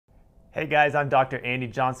Hey guys, I'm Dr. Andy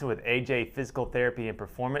Johnson with AJ Physical Therapy and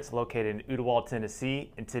Performance located in Ooltewah,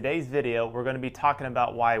 Tennessee. In today's video, we're going to be talking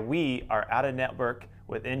about why we are out of network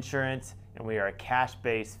with insurance and we are a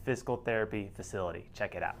cash-based physical therapy facility.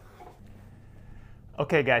 Check it out.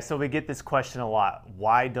 Okay guys, so we get this question a lot.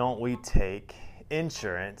 Why don't we take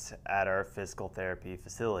insurance at our physical therapy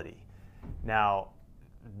facility? Now,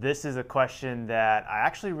 this is a question that I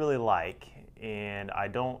actually really like and I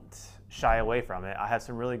don't shy away from it. I have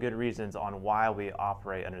some really good reasons on why we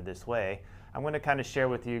operate under this way. I'm going to kind of share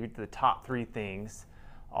with you the top 3 things,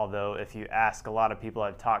 although if you ask a lot of people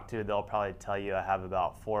I've talked to, they'll probably tell you I have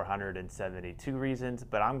about 472 reasons,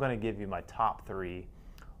 but I'm going to give you my top 3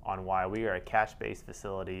 on why we are a cash-based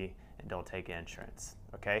facility and don't take insurance.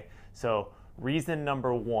 Okay, so reason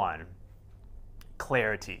number 1,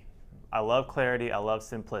 clarity. I love clarity, I love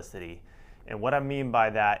simplicity, and what I mean by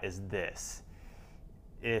that is this.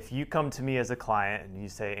 If you come to me as a client and you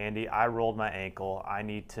say, Andy, I rolled my ankle, I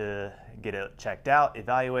need to get it checked out,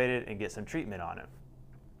 evaluated, and get some treatment on it.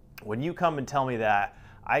 When you come and tell me that,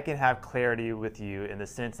 I can have clarity with you in the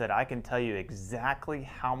sense that I can tell you exactly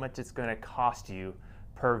how much it's going to cost you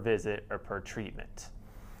per visit or per treatment.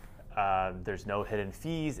 There's no hidden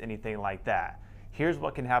fees, anything like that. Here's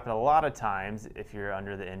what can happen a lot of times if you're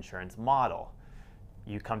under the insurance model.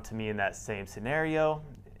 You come to me in that same scenario,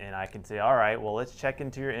 and I can say, all right, well, let's check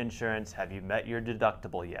into your insurance. Have you met your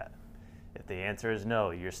deductible yet? If the answer is no,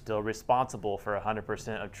 you're still responsible for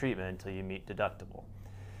 100% of treatment until you meet deductible.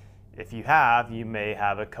 If you have, you may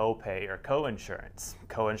have a copay or co-insurance.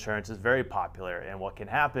 Co-insurance is very popular, and what can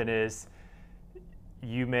happen is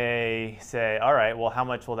you may say, all right, well, how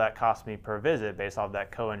much will that cost me per visit based off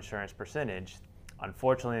that co-insurance percentage?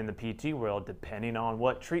 Unfortunately, in the PT world, depending on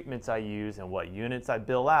what treatments I use and what units I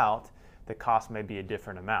bill out, the cost may be a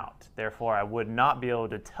different amount. Therefore, I would not be able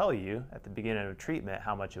to tell you at the beginning of treatment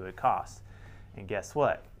how much it would cost. And guess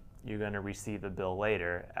what? You're going to receive a bill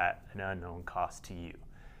later at an unknown cost to you.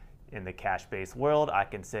 In the cash-based world, I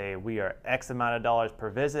can say we are X amount of dollars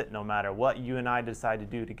per visit. No matter what you and I decide to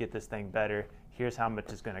do to get this thing better, here's how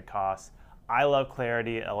much it's going to cost. I love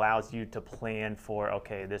clarity. It allows you to plan for,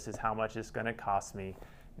 okay, this is how much it's going to cost me.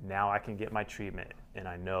 Now I can get my treatment and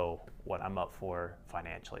I know what I'm up for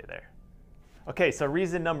financially there. Okay, so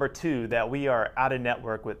reason number 2 that we are out of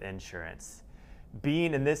network with insurance.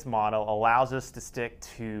 Being in this model allows us to stick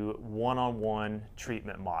to one-on-one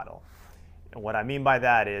treatment model. And what I mean by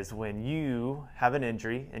that is when you have an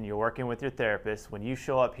injury and you're working with your therapist, when you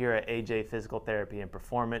show up here at AJ Physical Therapy and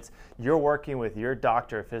Performance, you're working with your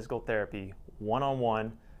doctor of physical therapy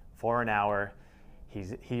one-on-one for an hour.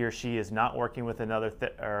 He or she is not working with another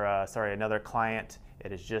client.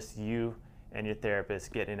 It is just you and your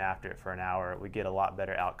therapist getting after it for an hour. We get a lot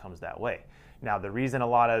better outcomes that way. Now, the reason a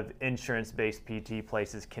lot of insurance-based PT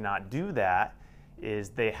places cannot do that is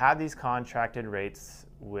they have these contracted rates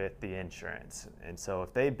with the insurance. And so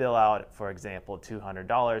if they bill out, for example,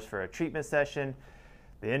 $200 for a treatment session,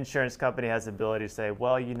 the insurance company has the ability to say,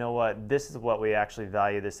 well, you know what, this is what we actually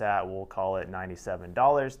value this at. We'll call it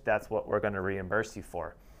 $97. That's what we're going to reimburse you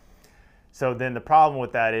for. So then the problem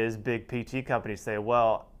with that is big PT companies say,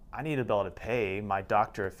 well, I need to be able to pay my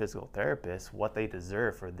doctor or physical therapist what they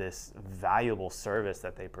deserve for this valuable service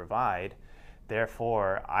that they provide.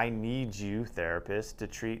 Therefore, I need you, therapists, to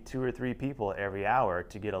treat 2 or 3 people every hour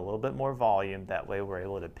to get a little bit more volume. That way we're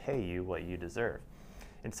able to pay you what you deserve.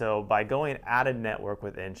 And so by going out of network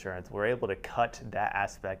with insurance, we're able to cut that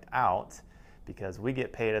aspect out because we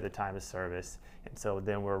get paid at the time of service. And so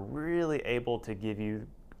then we're really able to give you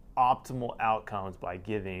optimal outcomes by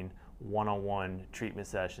giving one-on-one treatment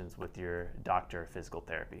sessions with your doctor of physical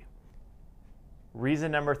therapy.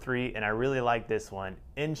 Reason number 3, and I really like this one,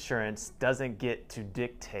 insurance doesn't get to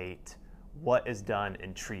dictate what is done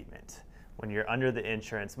in treatment. When you're under the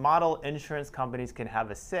insurance model, insurance companies can have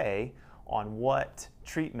a say on what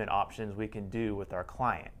treatment options we can do with our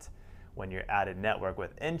client. When you're out of network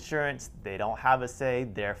with insurance, they don't have a say.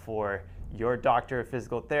 Therefore, your doctor of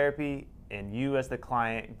physical therapy and you as the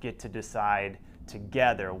client get to decide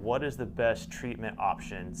together what is the best treatment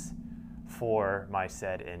options for my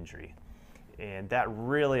said injury. And that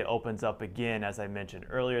really opens up, again, as I mentioned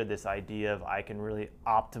earlier, this idea of I can really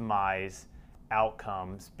optimize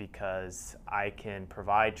outcomes because I can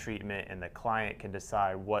provide treatment and the client can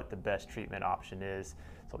decide what the best treatment option is,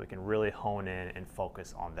 so we can really hone in and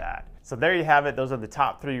focus on that. So there you have it. Those are the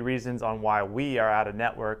top 3 reasons on why we are out of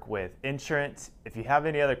network with insurance. If you have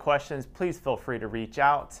any other questions, please feel free to reach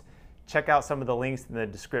out. Check out some of the links in the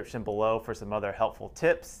description below for some other helpful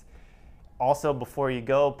tips. Also, before you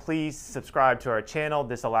go, please subscribe to our channel.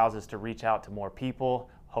 This allows us to reach out to more people.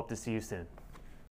 Hope to see you soon.